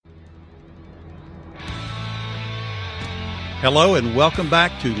Hello and welcome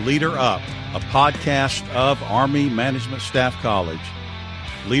back to Leader Up, a podcast of Army Management Staff College.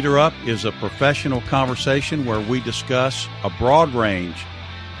 Leader Up is a professional conversation where we discuss a broad range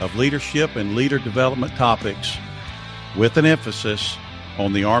of leadership and leader development topics with an emphasis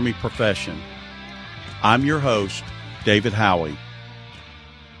on the Army profession. I'm your host, David Howie.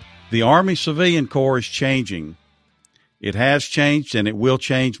 The Army Civilian Corps is changing. It has changed and it will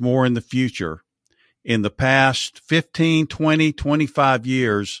change more in the future. In the past 15, 20, 25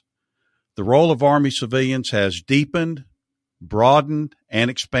 years, the role of Army civilians has deepened, broadened, and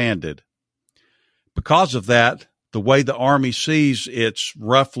expanded. Because of that, the way the Army sees its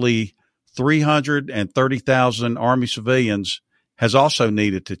roughly 330,000 Army civilians has also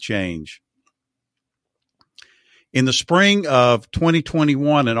needed to change. In the spring of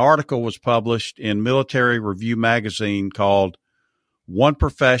 2021, an article was published in Military Review magazine called One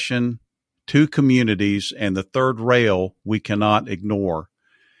Profession, Two Communities, and the Third Rail We Cannot Ignore.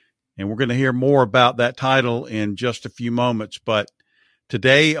 And we're going to hear more about that title in just a few moments. But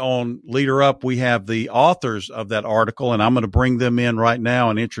today on Leader Up, we have the authors of that article, and I'm going to bring them in right now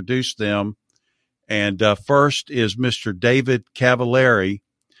and introduce them. And first is Mr. David Cavallari,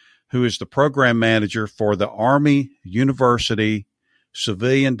 who is the program manager for the Army University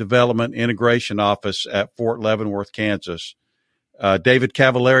Civilian Development Integration Office at Fort Leavenworth, Kansas. David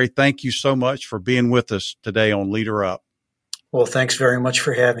Cavallari, thank you so much for being with us today on Leader Up. Well, thanks very much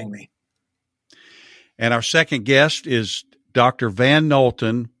for having me. And our second guest is Dr. Van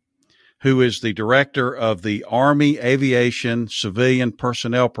Knowlton, who is the director of the Army Aviation Civilian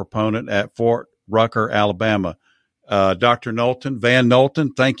Personnel Proponent at Fort Rucker, Alabama. Dr. Knowlton, Van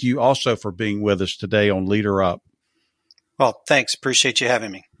Knowlton, thank you also for being with us today on Leader Up. Well, thanks. Appreciate you having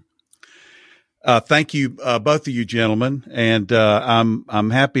me. Thank you, both of you gentlemen. And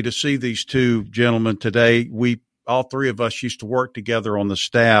I'm happy to see these two gentlemen today. All three of us used to work together on the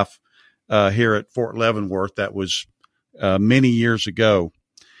staff here at Fort Leavenworth. That was many years ago.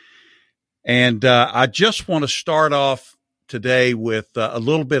 And I just want to start off today with a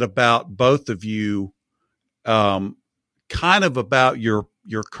little bit about both of you, kind of about your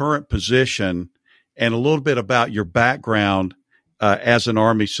current position and a little bit about your background as an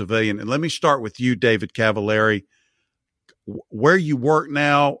Army civilian. And let me start with you, David Cavallari, where you work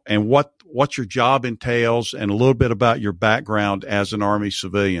now and what your job entails and a little bit about your background as an Army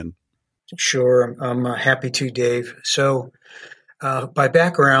civilian. Sure. I'm happy to, Dave. So by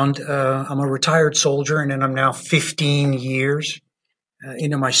background, I'm a retired soldier, and I'm now 15 years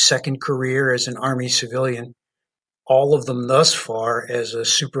into my second career as an Army civilian, all of them thus far as a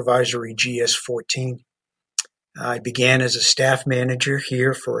supervisory GS-14. I began as a staff manager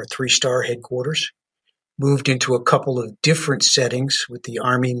here for a 3-star headquarters, moved into a couple of different settings with the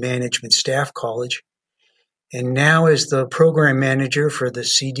Army Management Staff College, and now as the program manager for the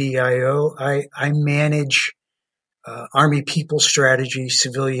CDIO, I manage Army People Strategy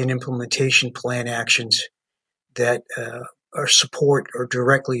Civilian Implementation Plan actions that are support or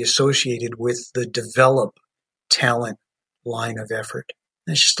directly associated with the develop talent line of effort.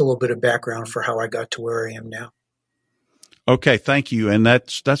 That's just a little bit of background for how I got to where I am now. Okay, thank you. And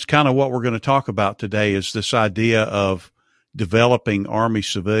that's kind of what we're going to talk about today is this idea of developing Army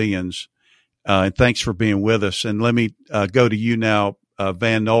civilians. And thanks for being with us. And let me go to you now,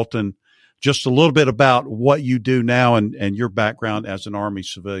 Van Knowlton, just a little bit about what you do now and your background as an Army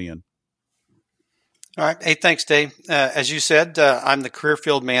civilian. All right. Hey, thanks, Dave. As you said, I'm the career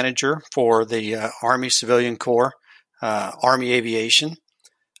field manager for the Army Civilian Corps, Army Aviation.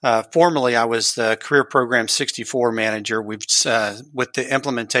 Formerly, I was the Career Program 64 manager. With the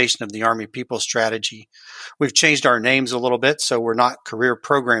implementation of the Army People Strategy, we've changed our names a little bit, so we're not career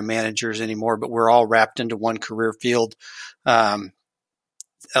program managers anymore, but we're all wrapped into one career field, 11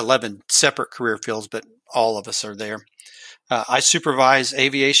 separate career fields, but all of us are there. I supervise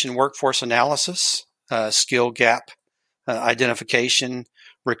aviation workforce analysis, skill gap identification,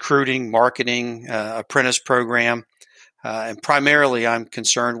 recruiting, marketing, apprentice program, and primarily I'm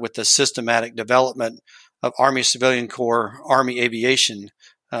concerned with the systematic development of Army Civilian Corps, Army Aviation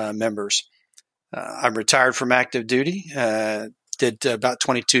members. I'm retired from active duty, did about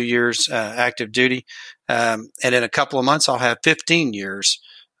 22 years active duty, and in a couple of months I'll have 15 years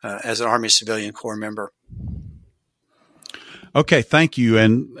as an Army Civilian Corps member. Okay, thank you.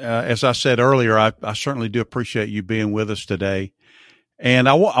 And as I said earlier, I certainly do appreciate you being with us today. And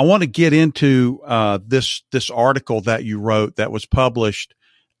I want to get into this article that you wrote that was published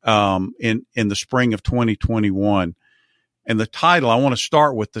in the spring of 2021. And the title, I want to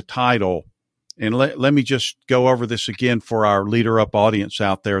start with the title. And let me just go over this again for our Leader Up audience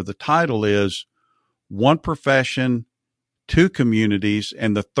out there. The title is One Profession, two communities,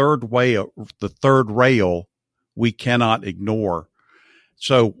 and the third rail we cannot ignore.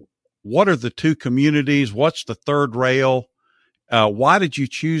 So what are the two communities? What's the third rail? Why did you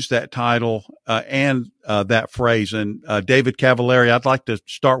choose that title and that phrase? And David Cavalieri, I'd like to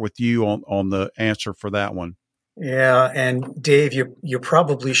start with you on the answer for that one. Yeah, and Dave, you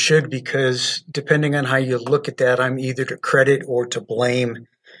probably should, because depending on how you look at that, I'm either to credit or to blame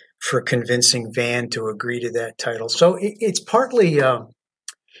for convincing Van to agree to that title. So it's partly a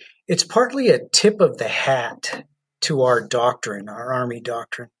tip of the hat to our doctrine, our Army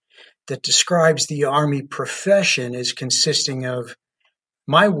doctrine, that describes the Army profession as consisting of,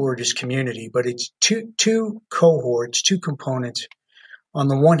 my word is community, but it's two cohorts, two components. On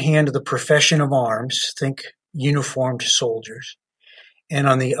the one hand, the profession of arms, think uniformed soldiers, and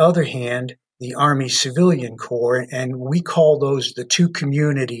on the other hand, the Army Civilian Corps, and we call those the two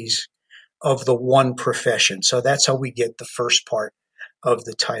communities of the one profession. So that's how we get the first part of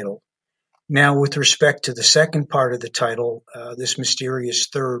the title. Now, with respect to the second part of the title, this mysterious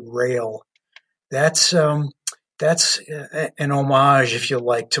third rail, that's an homage, if you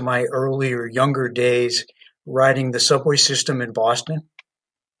like, to my earlier, younger days riding the subway system in Boston.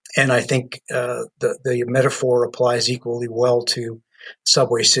 And I think the metaphor applies equally well to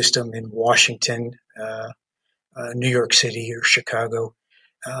subway system in Washington, New York City, or Chicago,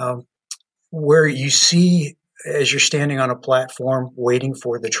 where you see, as you're standing on a platform waiting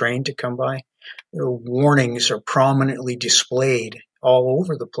for the train to come by, warnings are prominently displayed all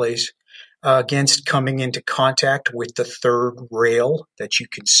over the place against coming into contact with the third rail that you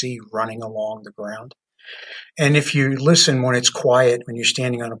can see running along the ground. And if you listen when it's quiet, when you're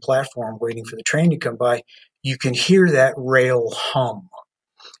standing on a platform waiting for the train to come by, you can hear that rail hum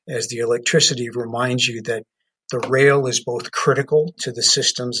as the electricity reminds you that the rail is both critical to the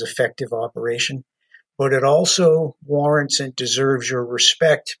system's effective operation, but it also warrants and deserves your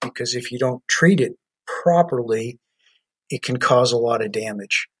respect, because if you don't treat it properly, it can cause a lot of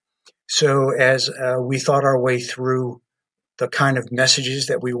damage. So as we thought our way through the kind of messages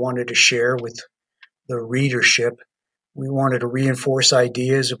that we wanted to share with the readership, we wanted to reinforce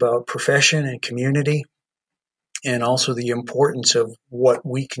ideas about profession and community, and also the importance of what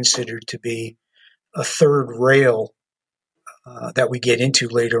we consider to be a third rail that we get into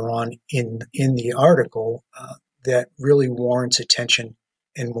later on in the article that really warrants attention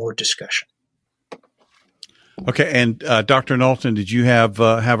and more discussion. Okay, and Dr. Knowlton, did you have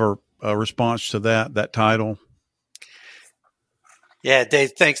a response to that title? Yeah,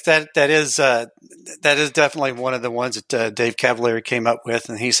 Dave, thanks. That is definitely one of the ones that Dave Cavalieri came up with,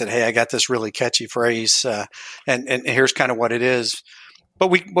 and he said, "Hey, I got this really catchy phrase, and here's kind of what it is." But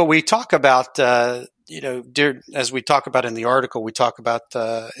we talk about as we talk about in the article, we talk about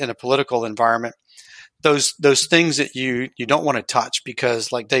in a political environment those things that you don't want to touch,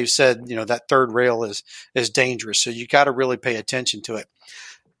 because, like Dave said, that third rail is dangerous. So you got to really pay attention to it.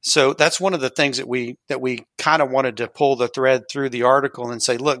 So that's one of the things that we kind of wanted to pull the thread through the article and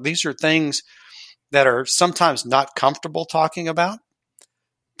say, look, these are things that are sometimes not comfortable talking about,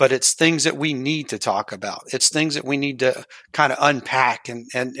 but it's things that we need to talk about. It's things that we need to kind of unpack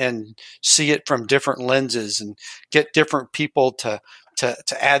and see it from different lenses and get different people to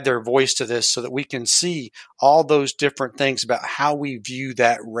add their voice to this, so that we can see all those different things about how we view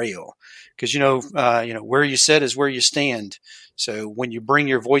that rail. Because where you sit is where you stand. So when you bring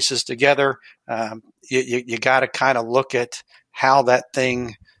your voices together, you got to kind of look at how that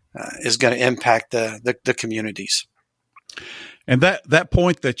thing is going to impact the communities. And that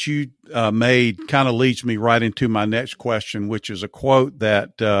point that you made kind of leads me right into my next question, which is a quote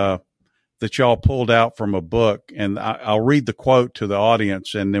that y'all pulled out from a book. And I'll read the quote to the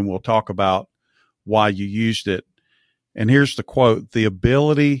audience, and then we'll talk about why you used it. And here's the quote: "The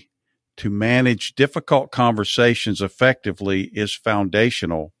ability to manage difficult conversations effectively is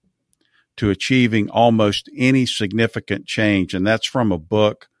foundational to achieving almost any significant change." And that's from a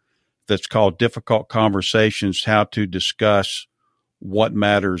book that's called Difficult Conversations: How to Discuss What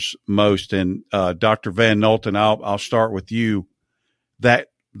Matters Most. And Dr. Van Knowlton, I'll start with you.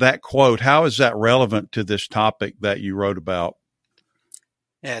 That quote, how is that relevant to this topic that you wrote about?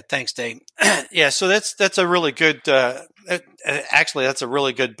 Yeah, thanks, Dave. Yeah, so that's a really good. Actually, that's a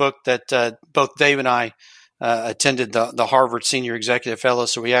really good book that both Dave and I attended the Harvard Senior Executive Fellow,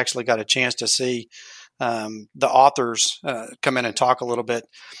 so we actually got a chance to see the authors come in and talk a little bit.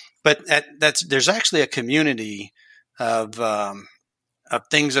 But there's actually a community of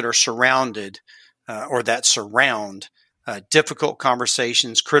things that are surrounded or that surround difficult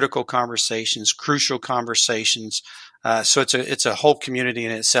conversations, critical conversations, crucial conversations. So it's a whole community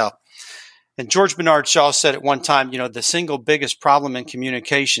in itself. And George Bernard Shaw said at one time, the single biggest problem in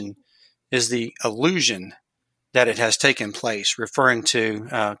communication is the illusion that it has taken place, referring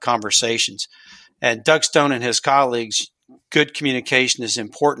to conversations. And Doug Stone and his colleagues, good communication is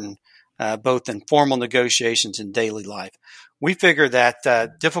important, both in formal negotiations and daily life. We figure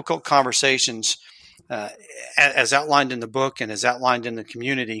that difficult conversations, as outlined in the book and as outlined in the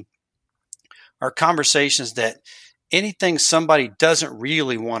community, are conversations that anything somebody doesn't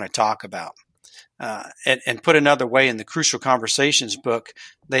really want to talk about. And put another way, in the Crucial Conversations book,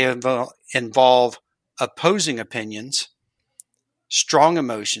 they involve opposing opinions, strong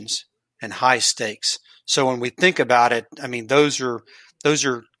emotions, and high stakes. So when we think about it, I mean, those are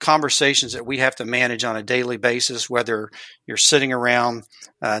conversations that we have to manage on a daily basis, whether you're sitting around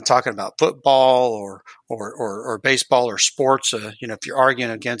talking about football or baseball or sports. If you're arguing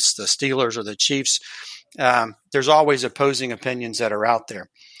against the Steelers or the Chiefs, there's always opposing opinions that are out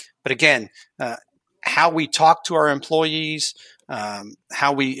there. But again, how we talk to our employees,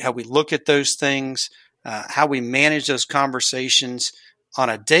 how we look at those things, how we manage those conversations on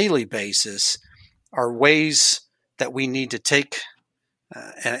a daily basis are ways that we need to take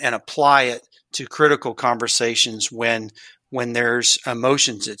and apply it to critical conversations when there's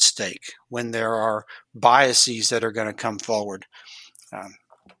emotions at stake, when there are biases that are going to come forward.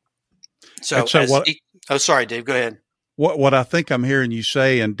 Sorry, Dave, go ahead. What I think I'm hearing you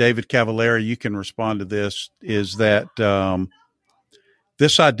say, and David Cavallari, you can respond to this, is that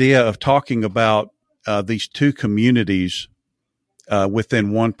this idea of talking about these two communities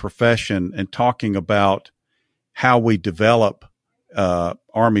within one profession and talking about how we develop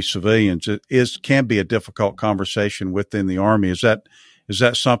Army civilians can be a difficult conversation within the Army. Is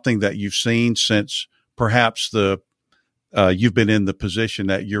that something that you've seen since perhaps you've been in the position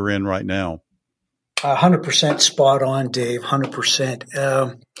that you're in right now? 100% spot on, Dave,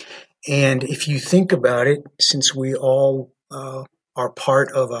 100%. And if you think about it, since we all are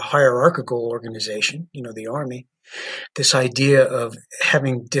part of a hierarchical organization, the Army, this idea of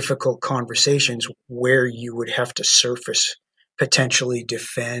having difficult conversations where you would have to surface, potentially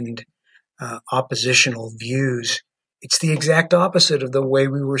defend oppositional views, it's the exact opposite of the way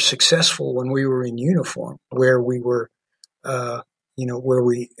we were successful when we were in uniform, where we were, where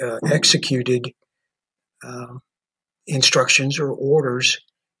we executed instructions or orders,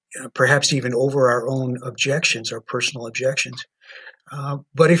 perhaps even over our own objections, our personal objections.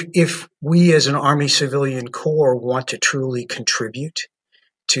 But if we as an Army Civilian Corps want to truly contribute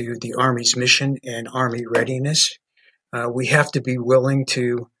to the Army's mission and Army readiness, we have to be willing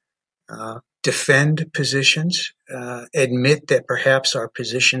to defend positions, admit that perhaps our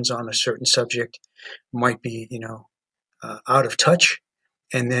positions on a certain subject might be, out of touch,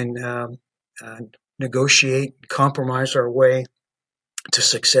 and then negotiate, compromise our way to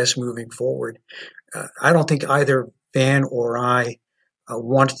success moving forward. I don't think either Van or I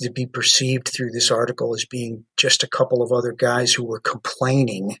wanted to be perceived through this article as being just a couple of other guys who were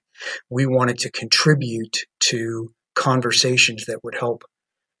complaining. We wanted to contribute to conversations that would help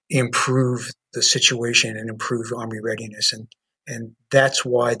improve the situation and improve Army readiness. And that's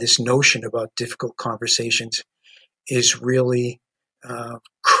why this notion about difficult conversations is really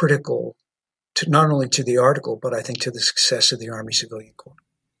critical to not only to the article, but I think to the success of the Army Civilian Corps.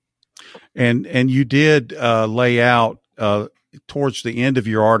 And you did lay out towards the end of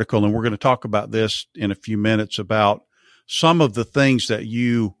your article, and we're going to talk about this in a few minutes, about some of the things that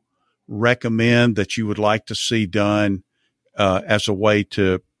you recommend that you would like to see done as a way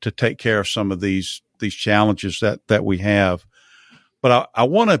to take care of some of these challenges that we have. But I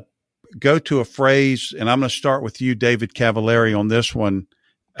want to go to a phrase, and I'm going to start with you, David Cavallari, on this one.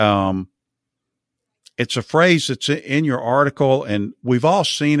 It's a phrase that's in your article, and we've all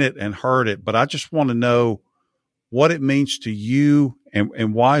seen it and heard it, but I just want to know what it means to you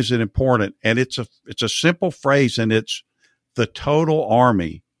and why is it important. And it's a simple phrase, and it's the total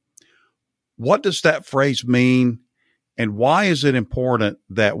Army. What does that phrase mean, and why is it important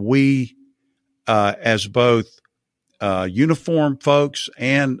that we, as both uniform folks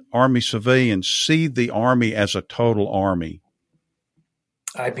and Army civilians, see the Army as a total Army?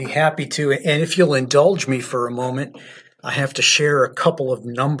 I'd be happy to. And if you'll indulge me for a moment, I have to share a couple of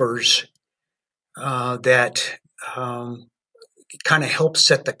numbers that kind of help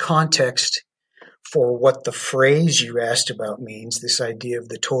set the context for what the phrase you asked about means, this idea of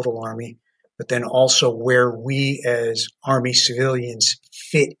the total Army, but then also where we as Army civilians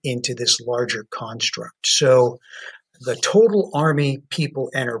fit into this larger construct. So the total Army people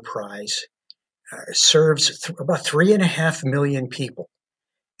enterprise serves about 3.5 million people.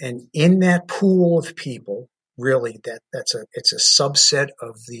 And in that pool of people, really, it's a subset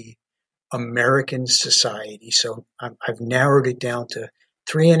of the American society. So I've narrowed it down to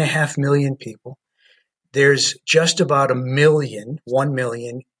 3.5 million people. There's just about 1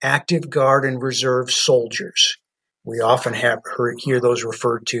 million active guard and reserve soldiers. We often hear those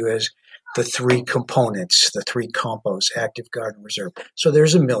referred to as the three components, the three compos, active guard and reserve. So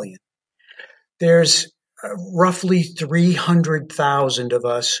there's 1 million. There's roughly 300,000 of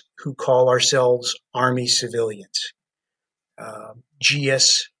us who call ourselves Army civilians,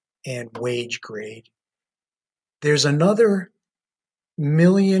 GS and wage grade. There's another 1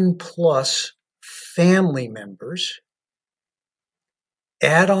 million plus family members.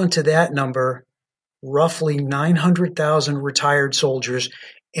 Add on to that number roughly 900,000 retired soldiers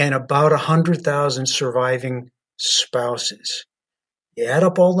and about 100,000 surviving spouses. You add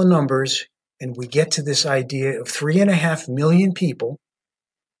up all the numbers, and we get to this idea of 3.5 million people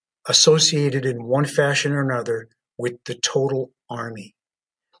associated in one fashion or another with the total Army.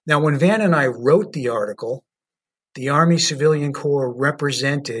 Now, when Van and I wrote the article, the Army Civilian Corps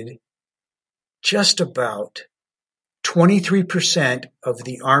represented just about 23% of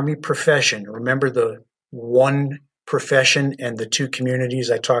the Army profession. Remember the one profession and the two communities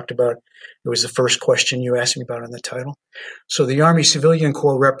I talked about? It was the first question you asked me about in the title. So the Army Civilian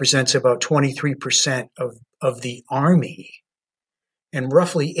Corps represents about 23% of the Army and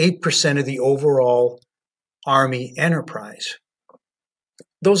roughly 8% of the overall Army enterprise.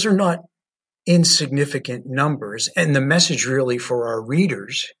 Those are not insignificant numbers. And the message really for our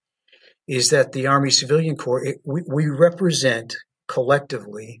readers is that the Army Civilian Corps, we represent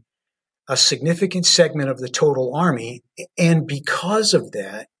collectively a significant segment of the total Army. And because of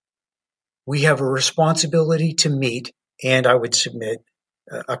that, we have a responsibility to meet, and I would submit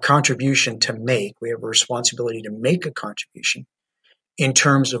a contribution to make. We have a responsibility to make a contribution in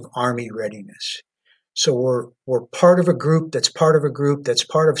terms of Army readiness. So we're part of a group that's part of a group that's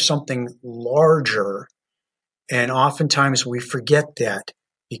part of something larger. And oftentimes we forget that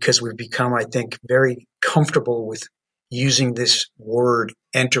because we've become, I think, very comfortable with using this word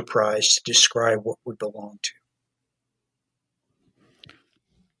enterprise to describe what we belong to.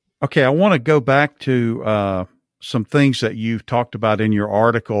 Okay, I want to go back to some things that you've talked about in your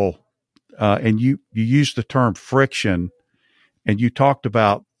article, and you used the term friction, and you talked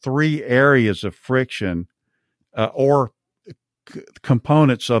about 3 areas of friction or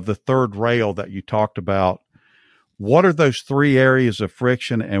components of the third rail that you talked about. What are those 3 areas of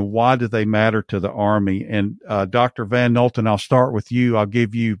friction, and why do they matter to the Army? And Dr. Van Nulten, I'll start with you. I'll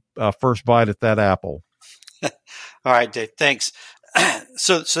give you first bite at that apple. All right, Dave. Thanks.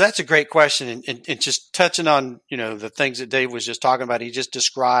 So that's a great question, and just touching on the things that Dave was just talking about. He just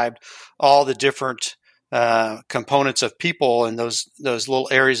described all the different components of people and those little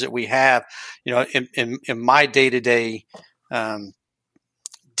areas that we have. In my day-to-day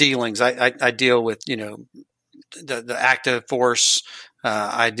dealings, I deal with the active force.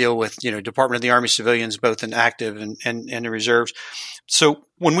 I deal with Department of the Army civilians, both in active and the reserves. So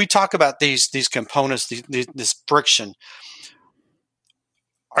when we talk about these components, this friction,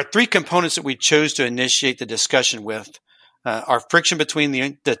 our 3 components that we chose to initiate the discussion with are friction between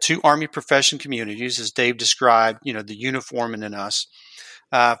the 2 Army profession communities, as Dave described, the uniformman and us,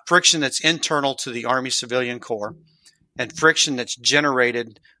 friction that's internal to the Army Civilian Corps, and friction that's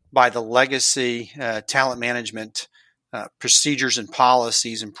generated by the legacy talent management procedures and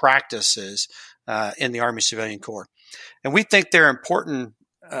policies and practices in the Army Civilian Corps. And we think they're important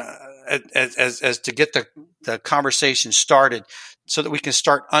as to get the conversation started so that we can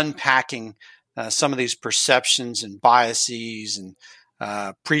start unpacking some of these perceptions and biases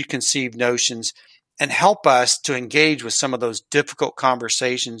and preconceived notions and help us to engage with some of those difficult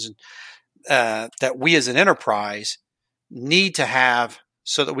conversations that we as an enterprise need to have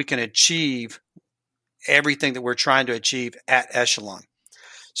so that we can achieve everything that we're trying to achieve at echelon.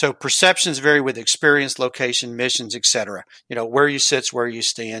 So perceptions vary with experience, location, missions, etc. Where you sit, where you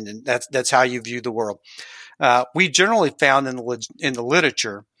stand, and that's how you view the world. We generally found in the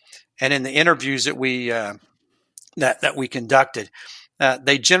literature and in the interviews that we conducted,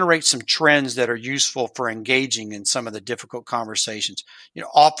 they generate some trends that are useful for engaging in some of the difficult conversations.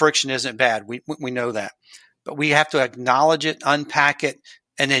 All friction isn't bad. We know that, but we have to acknowledge it, unpack it,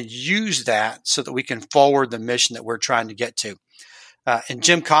 and then use that so that we can forward the mission that we're trying to get to. In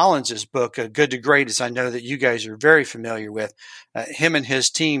Jim Collins' book, Good to Great, as I know that you guys are very familiar with, him and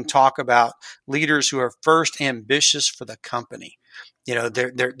his team talk about leaders who are first ambitious for the company.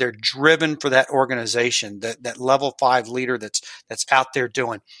 They're driven for that organization, that level 5 leader that's out there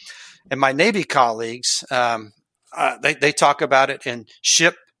doing. And my Navy colleagues, they talk about it in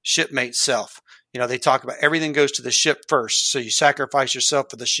shipmate self. They talk about everything goes to the ship first. So you sacrifice yourself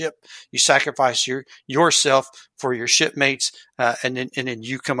for the ship. You sacrifice yourself for your shipmates, and then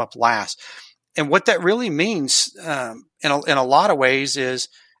you come up last. And what that really means, in a lot of ways, is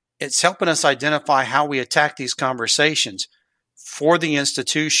it's helping us identify how we attack these conversations for the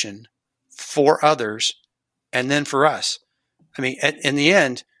institution, for others, and then for us. I mean, in the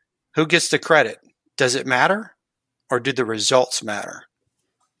end, who gets the credit? Does it matter, or do the results matter?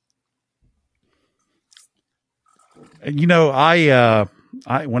 I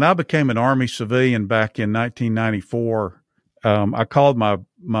when I became an Army civilian back in 1994, I called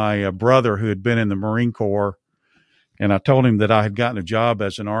my brother who had been in the Marine Corps, and I told him that I had gotten a job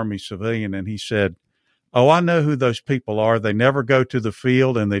as an Army civilian, and he said, "Oh, I know who those people are. They never go to the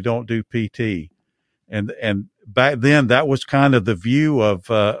field and they don't do PT." And back then, that was kind of the view of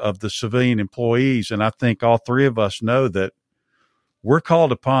the civilian employees, and I think all three of us know that we're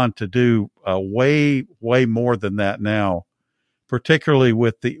called upon to do way more than that now, particularly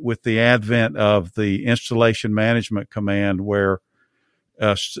with the advent of the Installation Management Command, where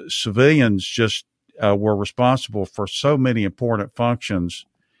civilians just were responsible for so many important functions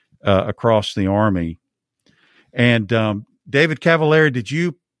across the Army. And David Cavallari, did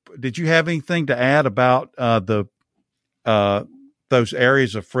you have anything to add about those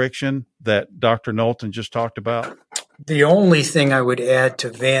areas of friction that Dr. Knowlton just talked about? The only thing I would add to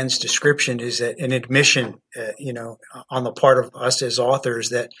Van's description is that an admission, on the part of us as authors,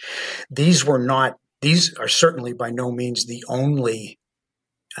 that these are certainly by no means the only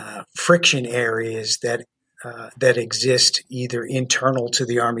friction areas that exist either internal to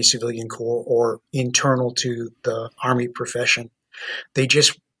the Army Civilian Corps or internal to the Army profession. They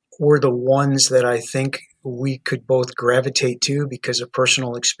just were the ones that I think we could both gravitate to because of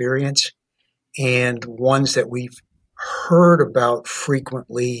personal experience, and ones that we've heard about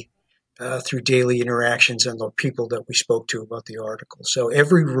frequently through daily interactions and the people that we spoke to about the article. So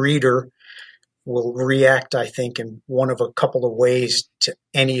every reader will react, I think, in one of a couple of ways to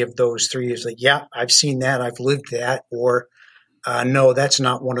any of those three. Is like, yeah, I've seen that, I've lived that, or no, that's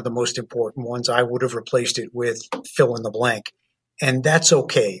not one of the most important ones. I would have replaced it with fill in the blank. And that's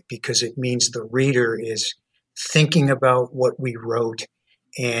okay, because it means the reader is thinking about what we wrote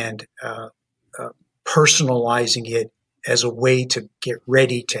and personalizing it as a way to get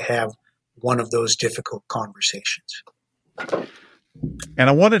ready to have one of those difficult conversations. And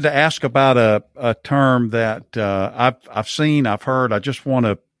I wanted to ask about a term that I've seen, I've heard. I just want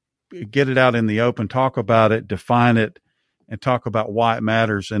to get it out in the open, talk about it, define it, and talk about why it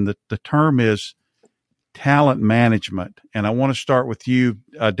matters. And the term is talent management. And I want to start with you,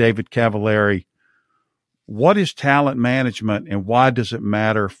 David Cavallari. What is talent management, and why does it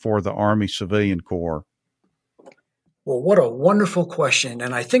matter for the Army Civilian Corps? Well, what a wonderful question.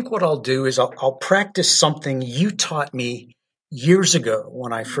 And I think what I'll do is I'll practice something you taught me years ago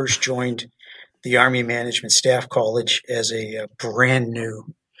when I first joined the Army Management Staff College as a brand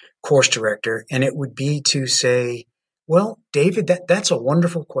new course director. And it would be to say, well, David, that's a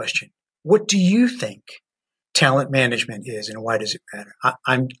wonderful question. What do you think talent management is, and why does it matter?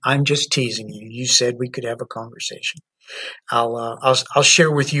 I'm just teasing you. You said we could have a conversation. I'll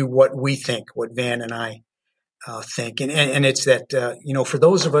share with you what we think, what Van and I think, and it's that for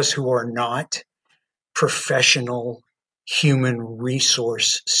those of us who are not professional human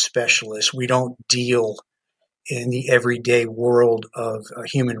resource specialists, we don't deal in the everyday world of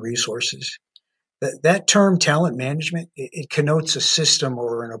human resources. That term, talent management, it connotes a system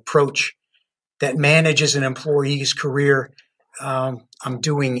or an approach that manages an employee's career. I'm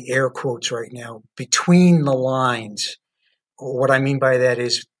doing air quotes right now, between the lines. What I mean by that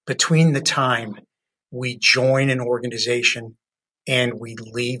is between the time we join an organization and we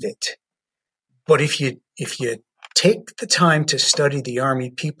leave it. But if you take the time to study the Army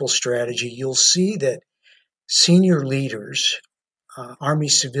people strategy, you'll see that senior leaders, Army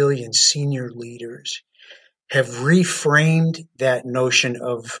civilian senior leaders, have reframed that notion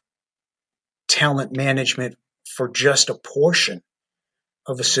of talent management for just a portion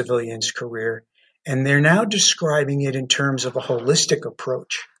of a civilian's career. And they're now describing it in terms of a holistic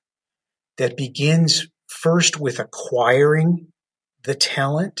approach that begins first with acquiring the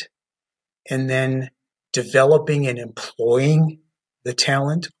talent and then developing and employing the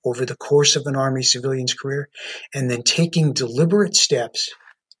talent over the course of an Army civilian's career, and then taking deliberate steps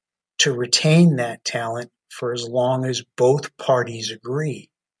to retain that talent for as long as both parties agree.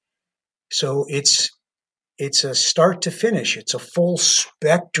 So it's a start to finish. It's a full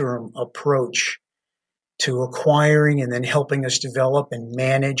spectrum approach to acquiring and then helping us develop and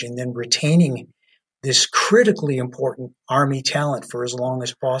manage and then retaining this critically important Army talent for as long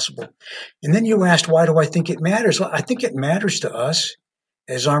as possible. And then you asked, why do I think it matters? Well, I think it matters to us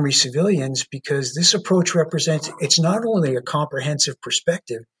as Army civilians because this approach represents, it's not only a comprehensive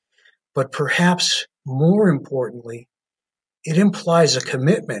perspective, but perhaps more importantly, it implies a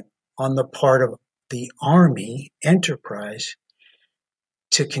commitment on the part of the Army enterprise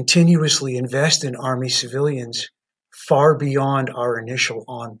to continuously invest in Army civilians far beyond our initial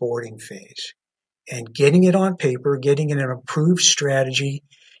onboarding phase. And getting it on paper, getting it an approved strategy,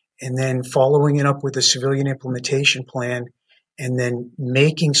 and then following it up with a civilian implementation plan, and then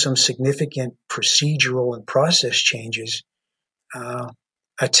making some significant procedural and process changes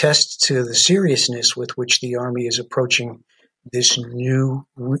attests to the seriousness with which the Army is approaching this new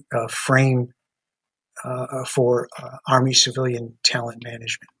frame for Army civilian talent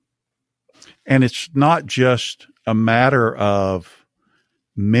management. And it's not just a matter of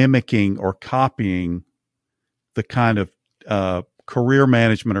mimicking or copying the kind of career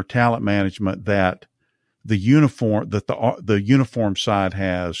management or talent management that the uniform side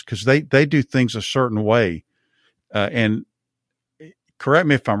has, because they do things a certain way. And correct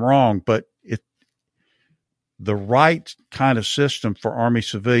me if I'm wrong, but the right kind of system for Army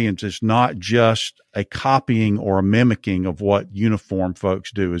civilians is not just a copying or a mimicking of what uniform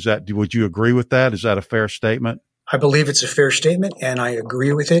folks do. Would you agree with that? Is that a fair statement? I believe it's a fair statement, and I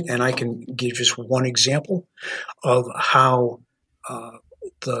agree with it. And I can give just one example of how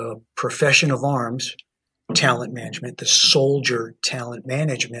the profession of arms talent management, the soldier talent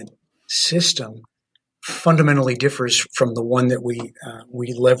management system, fundamentally differs from the one that we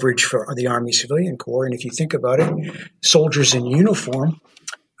leverage for the Army Civilian Corps. And if you think about it, soldiers in uniform,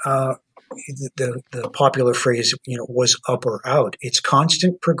 the popular phrase, was up or out. It's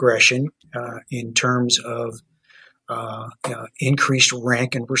constant progression in terms of increased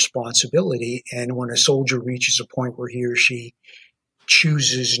rank and responsibility. And when a soldier reaches a point where he or she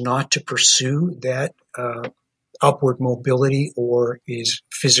chooses not to pursue that upward mobility or is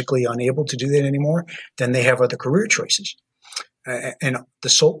physically unable to do that anymore, then they have other career choices. And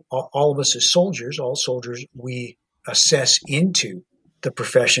all of us as soldiers, all soldiers, we assess into the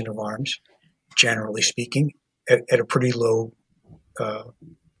profession of arms, generally speaking, at a pretty low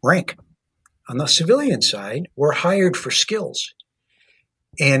rank. On the civilian side, we're hired for skills.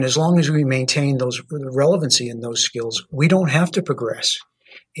 And as long as we maintain the relevancy in those skills, we don't have to progress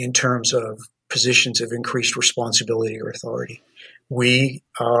in terms of positions of increased responsibility or authority. We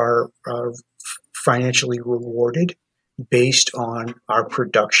are financially rewarded based on our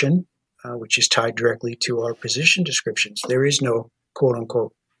production, which is tied directly to our position descriptions. There is no quote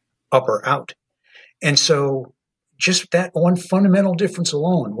unquote up or out. And so just that one fundamental difference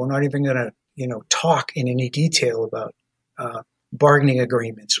alone, we're not even going to, talk in any detail about bargaining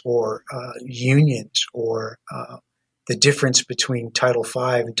agreements or unions or the difference between Title V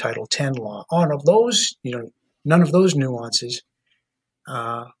and Title X law. All of those, none of those nuances.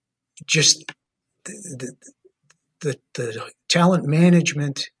 Just the talent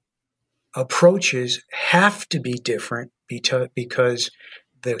management approaches have to be different because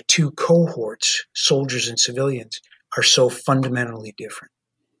the two cohorts, soldiers and civilians, are so fundamentally different,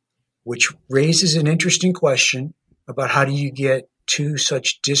 which raises an interesting question about how do you get two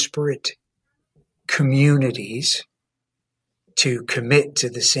such disparate communities to commit to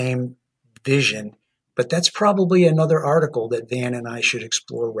the same vision. But that's probably another article that Van and I should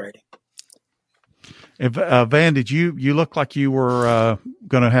explore writing. Van, did you look like you were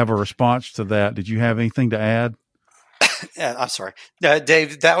going to have a response to that? Did you have anything to add? Yeah, I'm sorry,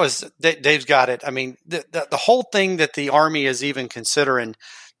 Dave. Dave's got it. I mean, the whole thing that the Army is even considering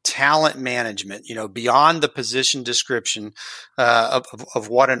talent management, beyond the position description of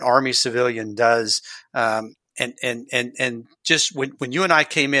what an Army civilian does. And just when you and I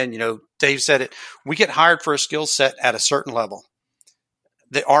came in, Dave said it, we get hired for a skill set at a certain level.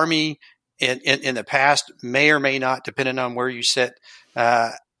 The Army in the past may or may not, depending on where you sit,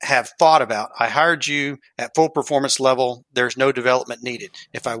 have thought about, I hired you at full performance level. There's no development needed.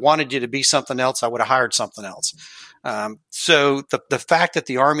 If I wanted you to be something else, I would have hired something else. So the fact that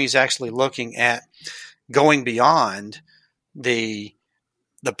the Army is actually looking at going beyond the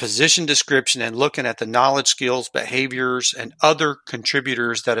position description and looking at the knowledge, skills, behaviors, and other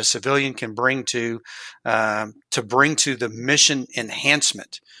contributors that a civilian can bring to the mission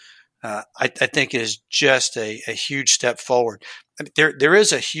enhancement, I think is just a huge step forward. There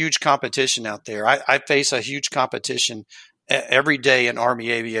is a huge competition out there. I face a huge competition every day in Army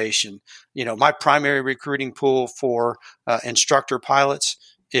aviation. My primary recruiting pool for instructor pilots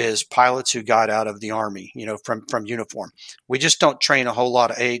is pilots who got out of the Army, from uniform. We just don't train a whole lot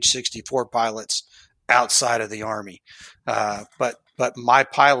of age 64 pilots outside of the Army. But my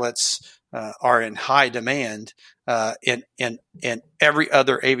pilots are in high demand in every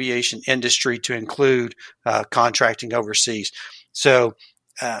other aviation industry, to include contracting overseas. So,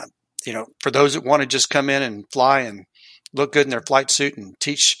 for those that want to just come in and fly and look good in their flight suit and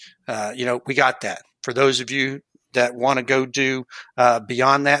teach, we got that. For those of you that want to go do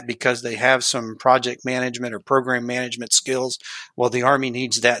beyond that because they have some project management or program management skills, well, the Army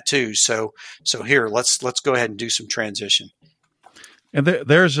needs that too. So here, let's go ahead and do some transition. And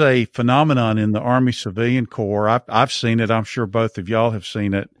there's a phenomenon in the Army Civilian Corps. I've seen it. I'm sure both of y'all have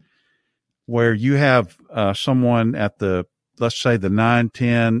seen it, where you have someone at the, let's say, the 9,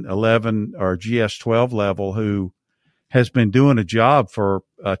 10, 11, or GS-12 level who has been doing a job for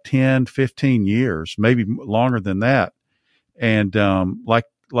 10, 15 years, maybe longer than that. And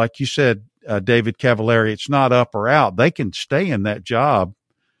like you said, David Cavalieri, it's not up or out. They can stay in that job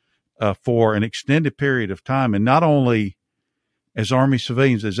for an extended period of time. And not only as Army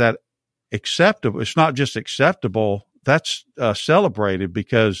civilians is that acceptable, it's not just acceptable, that's celebrated,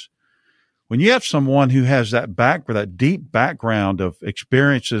 because when you have someone who has that deep background of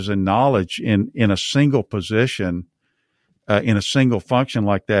experiences and knowledge in a single position, in a single function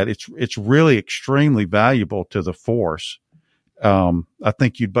like that, it's really extremely valuable to the force. I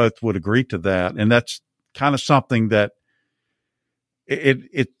think you both would agree to that. And that's kind of something that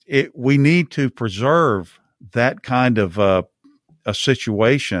we need to preserve, that kind of a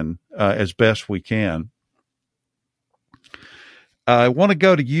situation as best we can. I want to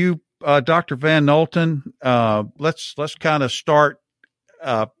go to you, Dr. Van Nolten. Let's kind of start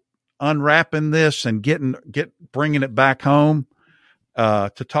unwrapping this and bringing it back home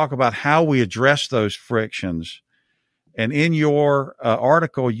to talk about how we address those frictions. And in your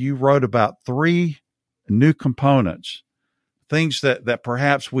article, you wrote about 3 new components, things that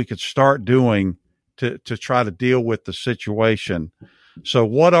perhaps we could start doing to try to deal with the situation. So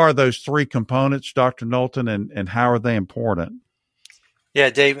what are those 3 components, Dr. Nolten, and how are they important? Yeah,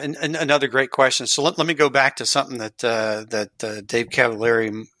 Dave, and another great question. So let me go back to something that Dave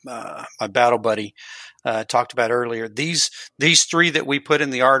Cavalieri, my battle buddy, talked about earlier. These 3 that we put in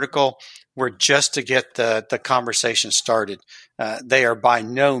the article were just to get the conversation started. They are by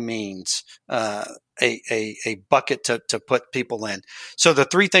no means a bucket to put people in. So the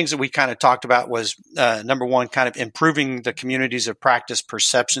 3 things that we kind of talked about was, number 1, kind of improving the communities of practice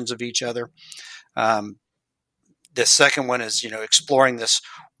perceptions of each other. The second one is, exploring this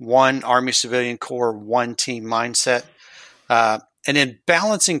one Army Civilian Corps, one team mindset, and then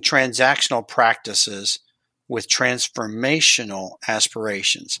balancing transactional practices with transformational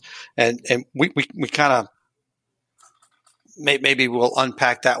aspirations. And we kind of, maybe we'll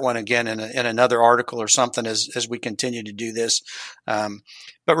unpack that one again in another article or something as we continue to do this.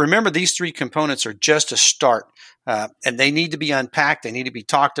 But remember, these 3 components are just a start, and they need to be unpacked. They need to be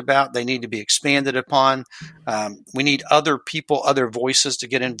talked about. They need to be expanded upon. We need other people, other voices to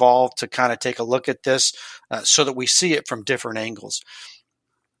get involved to kind of take a look at this so that we see it from different angles.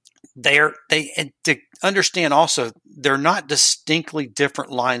 And to understand also, they're not distinctly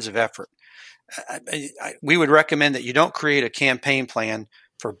different lines of effort. We would recommend that you don't create a campaign plan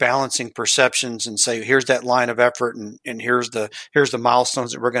for balancing perceptions and say, here's that line of effort and here's the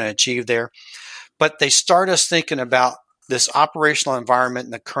milestones that we're going to achieve there. But they start us thinking about this operational environment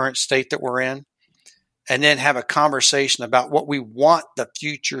and the current state that we're in, and then have a conversation about what we want the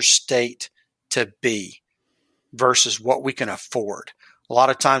future state to be versus what we can afford. A lot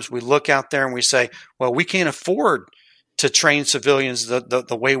of times we look out there and we say, well, we can't afford to train civilians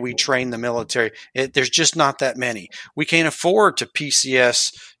the way we train the military. There's just not that many. We can't afford to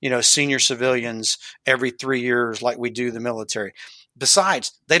PCS, senior civilians every 3 years like we do the military.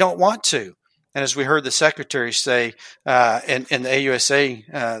 Besides, they don't want to. And as we heard the secretary say in the AUSA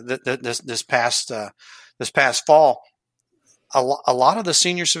this past fall, a lot of the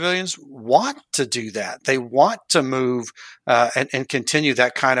senior civilians want to do that. They want to move and continue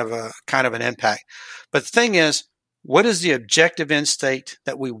that kind of an impact. But the thing is, what is the objective end state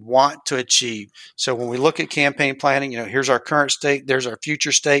that we want to achieve? So when we look at campaign planning, here's our current state, there's our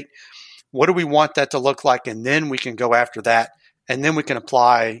future state. What do we want that to look like? And then we can go after that. And then we can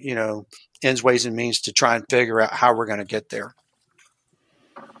apply, ends, ways, and means to try and figure out how we're going to get there.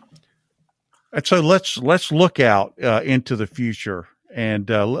 And so let's look out into the future, and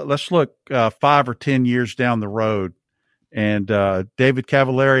let's look 5 or 10 years down the road. And David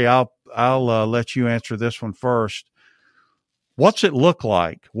Cavalieri, I'll let you answer this one first. What's it look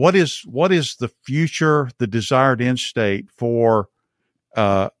like? What is the future, the desired end state for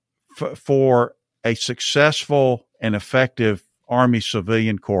a successful and effective Army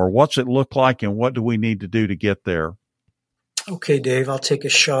Civilian Corps? What's it look like, and what do we need to do to get there? Okay, Dave, I'll take a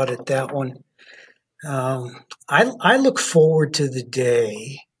shot at that one. I look forward to the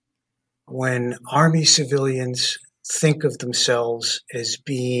day when Army civilians think of themselves as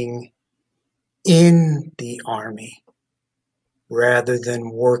being in the Army rather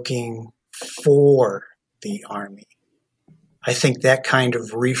than working for the Army. I think that kind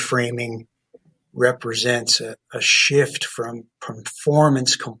of reframing represents a shift from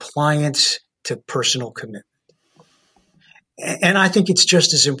performance compliance to personal commitment. And I think it's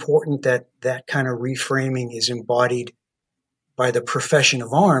just as important that that kind of reframing is embodied by the profession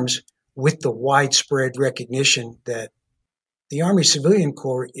of arms with the widespread recognition that the Army Civilian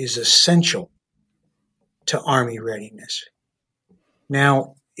Corps is essential to Army readiness.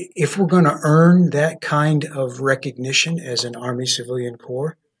 Now, if we're going to earn that kind of recognition as an Army Civilian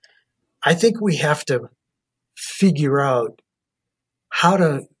Corps, I think we have to figure out how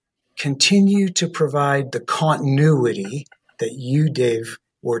to continue to provide the continuity that you, Dave,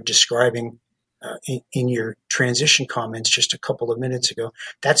 were describing in your transition comments just a couple of minutes ago.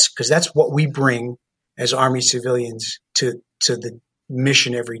 That's because that's what we bring as Army civilians to the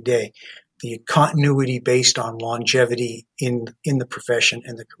mission every day. The continuity based on longevity in the profession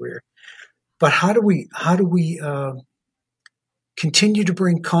and the career. But how do we continue to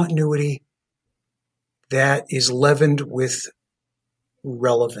bring continuity that is leavened with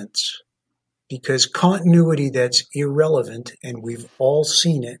relevance? Because continuity that's irrelevant, and we've all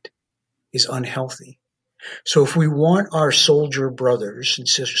seen it, is unhealthy. So if we want our soldier brothers and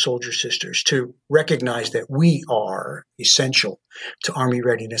soldier sisters to recognize that we are essential to Army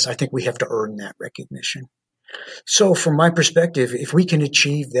readiness, I think we have to earn that recognition. So from my perspective, if we can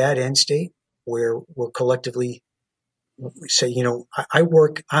achieve that end state where we're collectively say,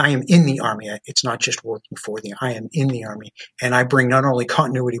 I am in the Army. It's not just working for I am in the Army, and I bring not only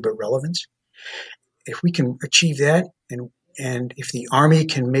continuity but relevance. If we can achieve that, and if the Army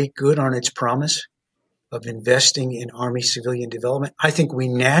can make good on its promise of investing in Army civilian development, I think we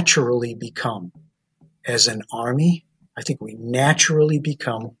naturally become, as an Army,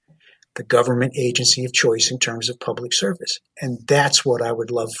 the government agency of choice in terms of public service. And that's what I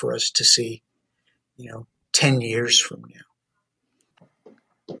would love for us to see, 10 years from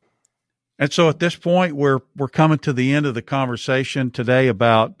now. And so at this point, we're coming to the end of the conversation today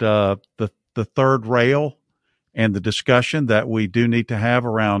about the third rail and the discussion that we do need to have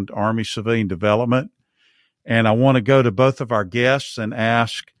around Army civilian development. And I want to go to both of our guests and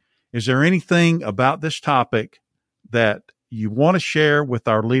ask, is there anything about this topic that you want to share with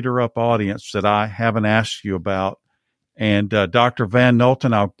our Leader Up audience that I haven't asked you about? And Dr. Van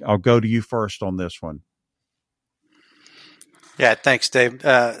Nolten, I'll go to you first on this one. Yeah, thanks, Dave.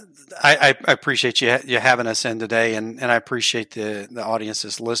 I appreciate you having us in today, and I appreciate the audience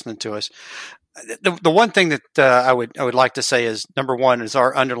that's listening to us. The one thing that I would like to say is, number one, is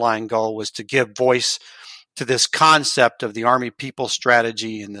our underlying goal was to give voice to this concept of the Army People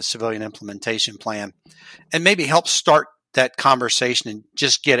Strategy and the Civilian Implementation Plan, and maybe help start that conversation and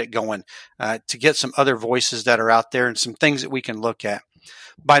just get it going, to get some other voices that are out there and some things that we can look at.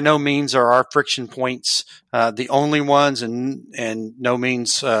 By no means are our friction points the only ones, and no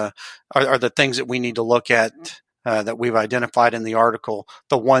means are the things that we need to look at that we've identified in the article,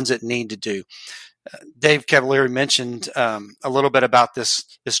 the ones that need to do. Dave Cavalieri mentioned a little bit about this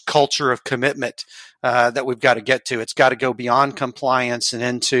culture of commitment that we've got to get to. It's got to go beyond compliance and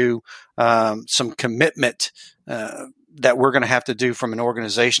into some commitment that we're going to have to do from an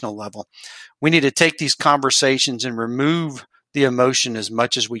organizational level. We need to take these conversations and remove the emotion as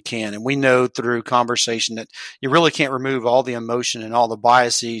much as we can. And we know through conversation that you really can't remove all the emotion and all the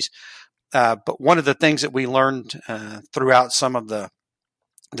biases. But one of the things that we learned throughout some of the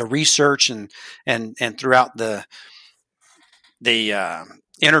research and throughout the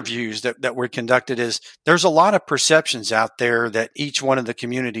interviews that were conducted is there's a lot of perceptions out there that each one of the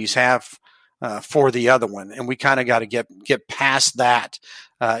communities have for the other one, and we kind of got to get past that.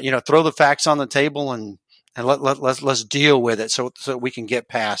 Throw the facts on the table and let's deal with it so we can get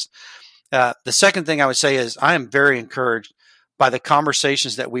past. The second thing I would say is I am very encouraged by the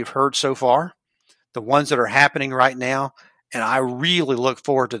conversations that we've heard so far, the ones that are happening right now, and I really look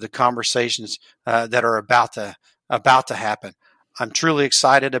forward to the conversations that are about to happen. I'm truly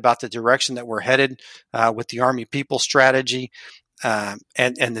excited about the direction that we're headed with the Army People Strategy and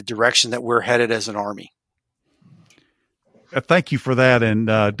the direction that we're headed as an Army. Thank you for that. And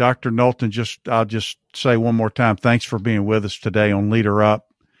Dr. Nolten, I'll just say one more time, thanks for being with us today on Leader Up.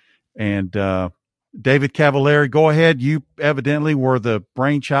 And David Cavalieri, go ahead. You evidently were the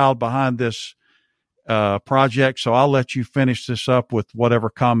brainchild behind this project. So I'll let you finish this up with whatever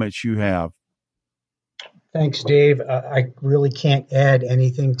comments you have. Thanks, Dave. I really can't add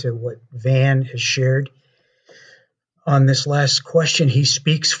anything to what Van has shared. On this last question, he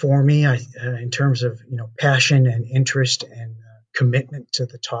speaks for me in terms of passion and interest and commitment to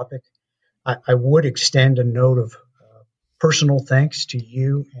the topic. I would extend a note of personal thanks to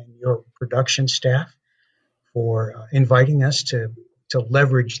you and your production staff for inviting us to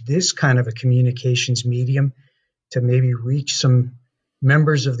leverage this kind of a communications medium to maybe reach some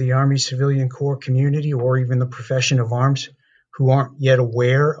members of the Army Civilian Corps community or even the profession of arms who aren't yet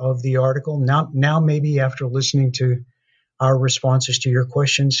aware of the article. Now maybe after listening to our responses to your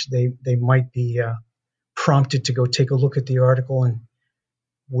questions, they might be prompted to go take a look at the article and,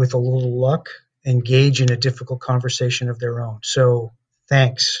 with a little luck, engage in a difficult conversation of their own. So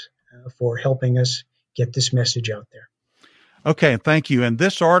thanks for helping us get this message out there. Okay, thank you. And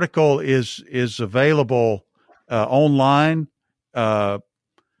this article is available online.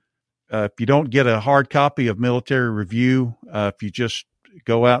 If you don't get a hard copy of Military Review, if you just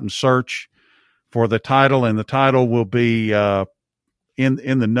go out and search for the title, and the title will be in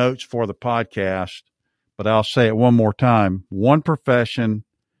the notes for the podcast, but I'll say it one more time: one profession,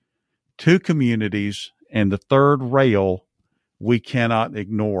 two communities, and the third rail we cannot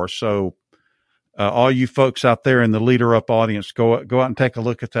ignore. So all you folks out there in the Leader Up audience, go out and take a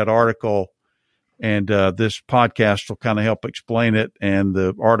look at that article. And this podcast will kind of help explain it, and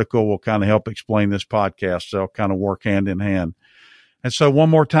the article will kind of help explain this podcast. So they'll kind of work hand in hand. And so one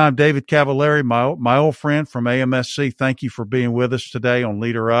more time, David Cavallari, my old friend from AMSC, thank you for being with us today on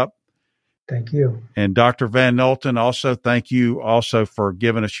Leader Up. Thank you. And Dr. Van Nolten, also thank you also for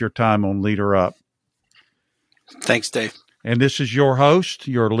giving us your time on Leader Up. Thanks, Dave. And this is your host,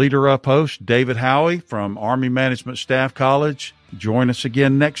 your Leader Up host, David Howie from Army Management Staff College. Join us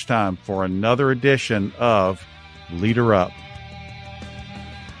again next time for another edition of Leader Up.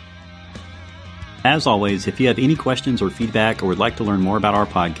 As always, if you have any questions or feedback or would like to learn more about our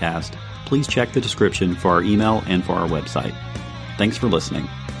podcast, please check the description for our email and for our website. Thanks for listening.